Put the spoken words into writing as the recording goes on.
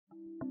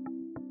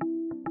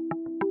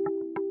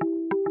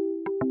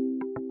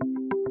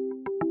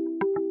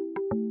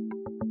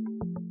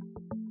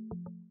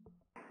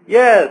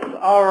Yes,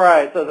 all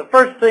right. So the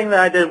first thing that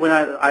I did when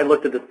I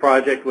looked at this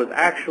project was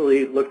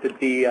actually looked at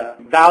the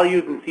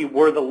values and see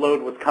where the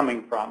load was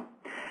coming from.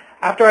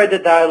 After I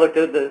did that, I looked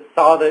at it,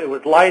 saw that it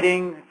was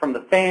lighting from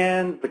the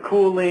fans, the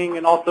cooling,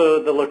 and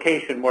also the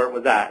location where it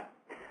was at.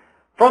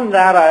 From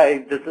that, I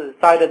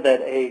decided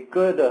that a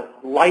good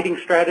lighting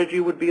strategy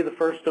would be the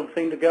first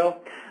thing to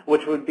go,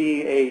 which would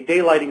be a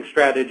daylighting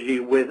strategy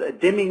with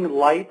dimming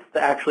lights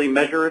that actually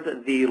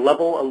measured the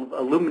level of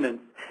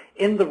luminance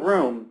in the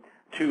room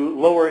to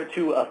lower it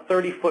to a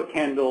 30-foot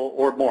candle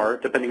or more,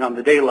 depending on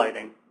the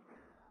daylighting.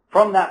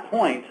 From that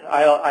point,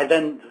 I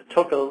then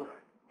took a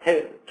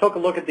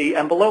look at the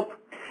envelope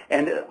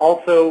and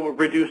also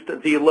reduced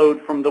the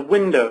load from the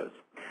windows.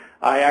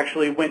 I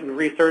actually went and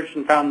researched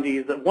and found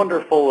these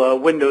wonderful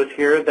windows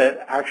here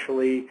that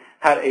actually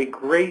had a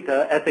great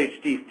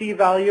SHGC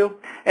value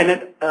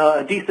and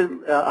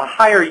a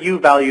higher U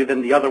value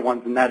than the other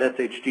ones in that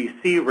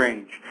SHGC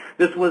range.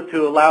 This was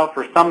to allow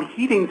for some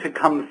heating to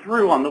come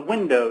through on the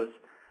windows,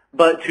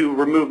 but to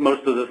remove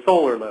most of the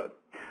solar load.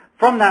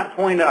 From that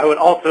point, I would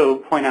also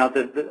point out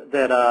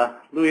that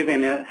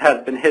Louisiana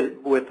has been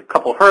hit with a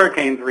couple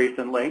hurricanes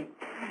recently,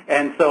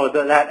 and so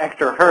that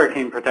extra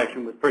hurricane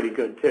protection was pretty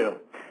good too.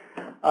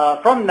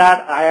 From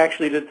that, I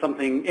actually did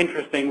something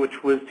interesting,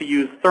 which was to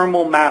use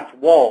thermal mass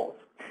walls.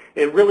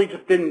 It really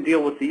just didn't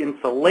deal with the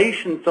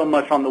insulation so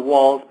much on the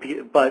walls,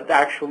 but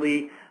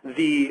actually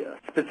the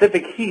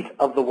specific heat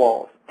of the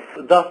walls,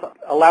 thus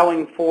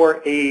allowing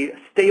for a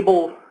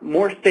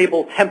more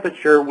stable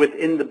temperature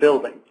within the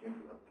building.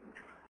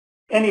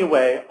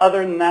 Anyway,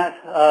 other than that,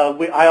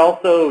 I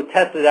also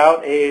tested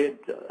out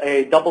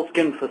a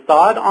double-skin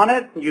facade on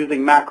it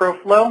using macro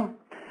flow,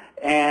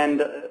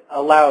 and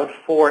allowed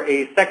for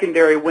a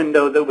secondary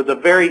window that was a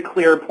very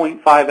clear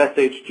 0.5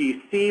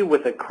 SHGC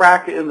with a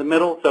crack in the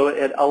middle, so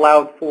it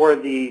allowed for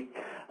the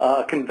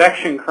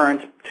convection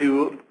current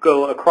to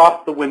go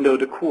across the window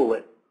to cool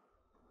it.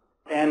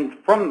 And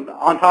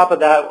on top of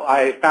that,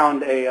 I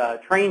found a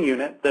train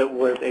unit that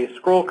was a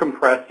scroll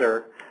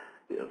compressor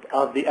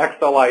of the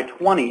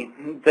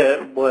XLI-20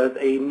 that was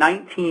a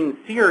 19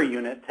 SEER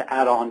unit to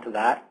add on to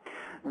that,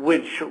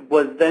 which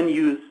was then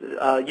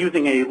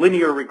using a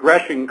linear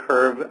regression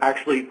curve,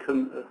 actually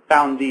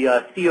found the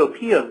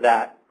COP of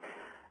that.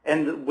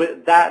 And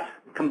with that,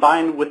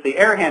 combined with the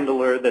air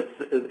handler that's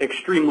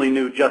extremely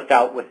new, just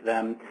out with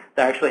them,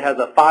 that actually has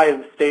a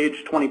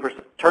 5-stage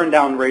 20%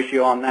 turn-down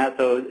ratio on that,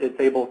 so it's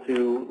able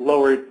to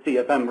lower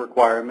CFM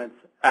requirements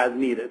as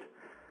needed.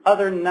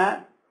 Other than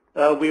that,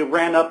 we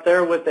ran up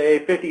there with a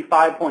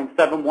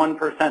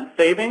 55.71%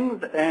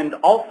 savings, and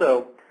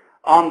also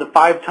on the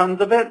 5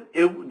 tons of it,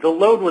 the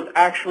load was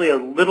actually a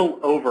little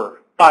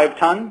over 5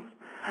 tons,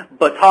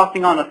 but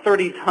tossing on a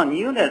 30-ton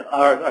unit,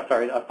 a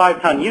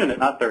 5-ton unit,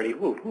 not 30,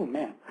 ooh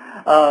man,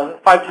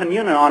 5-ton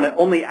unit on it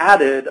only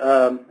added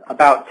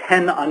about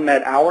 10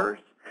 unmet hours,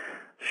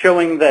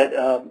 showing that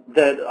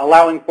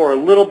allowing for a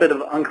little bit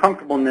of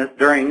uncomfortableness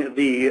during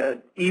the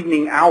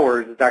evening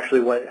hours is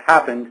actually what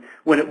happened,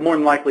 when it more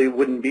than likely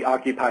wouldn't be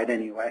occupied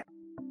anyway.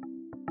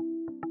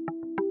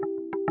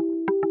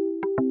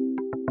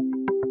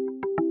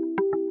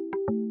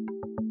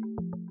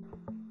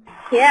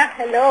 Yeah,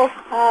 hello.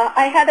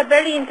 I had a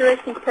very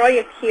interesting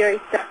project here.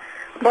 It's a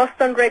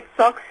Boston Red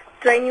Sox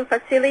training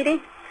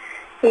facility.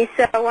 It's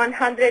a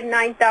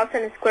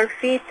 109,000 square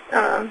feet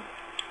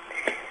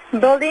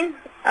building.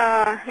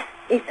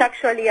 It's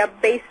actually a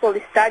baseball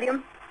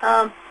stadium.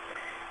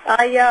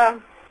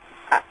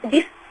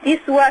 This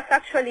was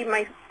actually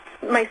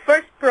my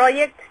first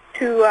project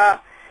to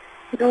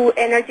do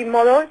energy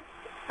models,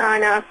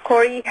 and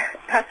Corey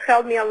has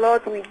helped me a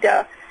lot with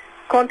the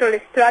control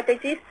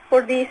strategies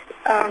for this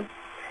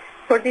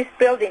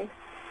building.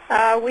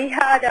 We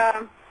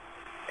had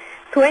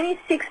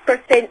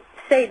 26%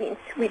 savings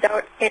with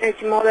our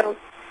energy model,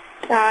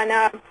 and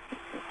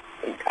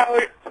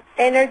our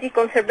energy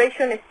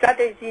conservation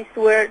strategies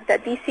were the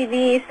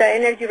DCVs, the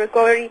energy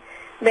recovery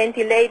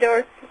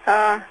ventilators,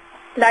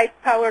 light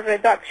power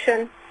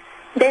reduction,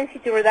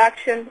 density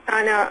reduction,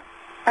 and a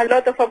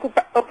lot of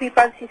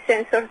occupancy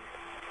sensors,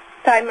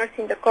 timers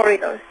in the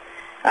corridors.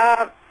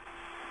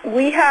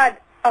 We had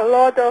a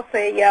lot of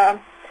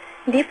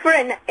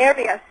different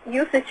areas,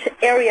 usage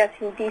areas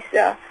in this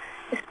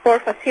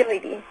sport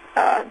facility,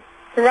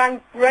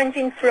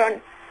 ranging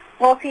from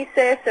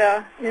offices,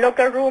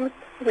 locker rooms,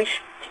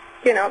 which,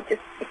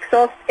 just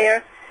exhaust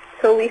air.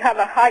 So we have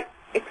a high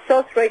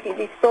exhaust rate in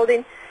this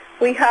building.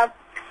 We have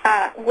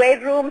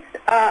weight rooms.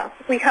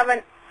 We have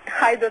a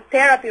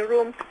hydrotherapy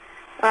room,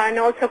 and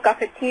also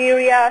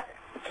cafeterias,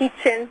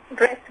 kitchen,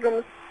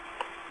 restrooms,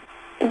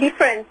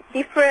 different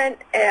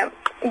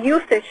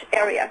usage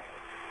areas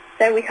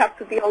that we have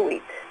to deal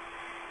with.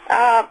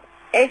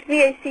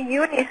 HVAC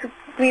units,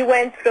 we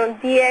went from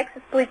DX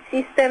split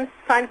systems,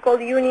 fan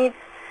coil units.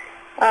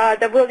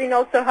 The building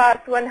also has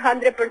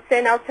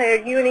 100%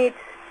 outside units,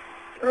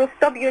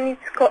 rooftop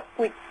units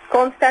with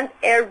constant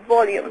air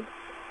volume,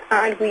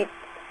 and with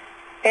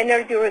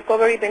energy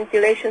recovery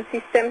ventilation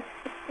systems,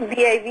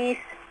 VIVs,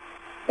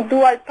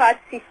 dual path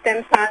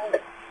systems, and,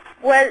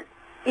 well,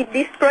 in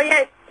this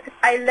project,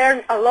 I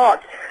learned a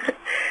lot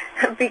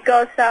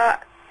because,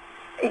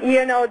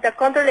 the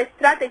control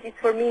strategies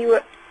for me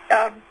was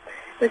a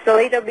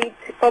little bit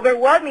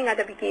overwhelming at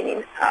the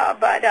beginning,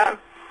 but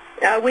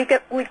we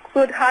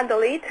could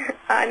handle it.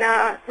 And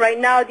right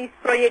now, this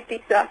project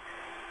is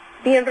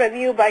being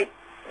reviewed by,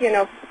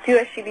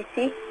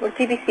 QSGBC or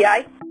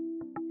GBCI.